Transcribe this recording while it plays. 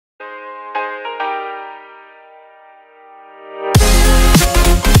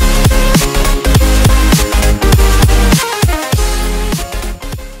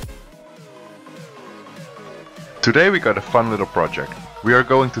Today we got a fun little project. We are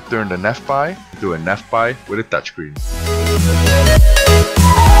going to turn the NavPi into a NavPi with a touchscreen.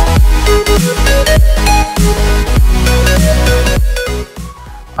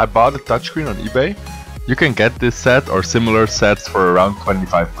 I bought a touchscreen on eBay. You can get this set or similar sets for around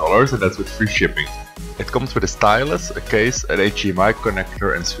 $25, and that's with free shipping. It comes with a stylus, a case, an HDMI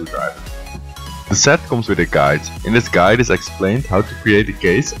connector and screwdriver. The set comes with a guide. In this guide is explained how to create a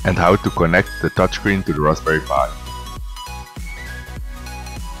case and how to connect the touchscreen to the Raspberry Pi.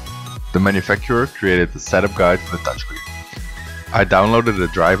 The manufacturer created the setup guide for the touchscreen. I downloaded the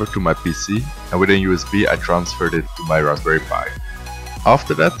driver to my PC and with a USB I transferred it to my Raspberry Pi.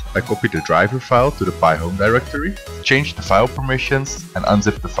 After that, I copied the driver file to the Pi home directory, changed the file permissions and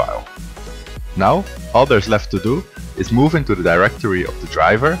unzipped the file. Now, all there's left to do is move into the directory of the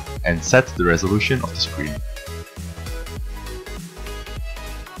driver and set the resolution of the screen.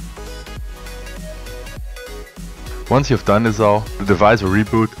 Once you've done this all, the device will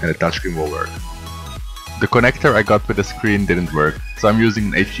reboot and the touchscreen will work. The connector I got with the screen didn't work, so I'm using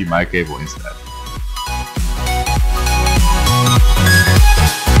an HDMI cable instead.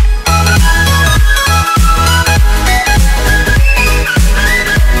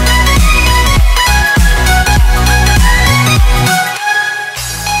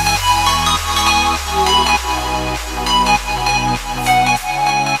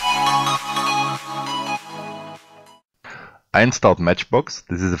 I installed Matchbox.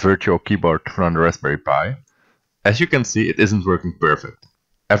 This is a virtual keyboard from the Raspberry Pi. As you can see, it isn't working perfect.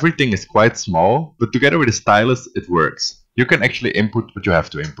 Everything is quite small, but together with the stylus it works. You can actually input what you have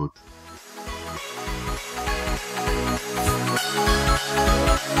to input.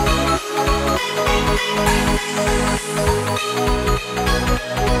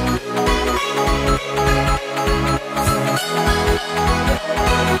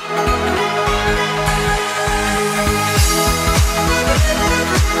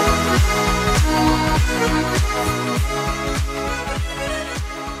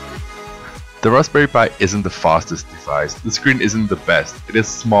 The Raspberry Pi isn't the fastest device, the screen isn't the best, it is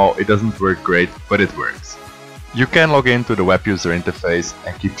small, it doesn't work great, but it works. You can log into the web user interface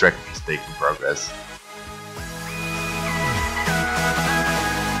and keep track of your staking progress.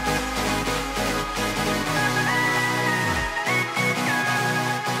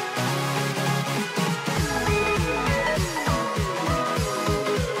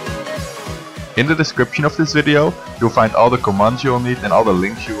 In the description of this video, you'll find all the commands you'll need and all the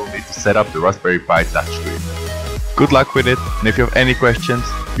links you will need to set up the Raspberry Pi touchscreen. Good luck with it, and if you have any questions,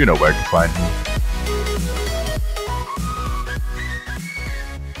 you know where to find me.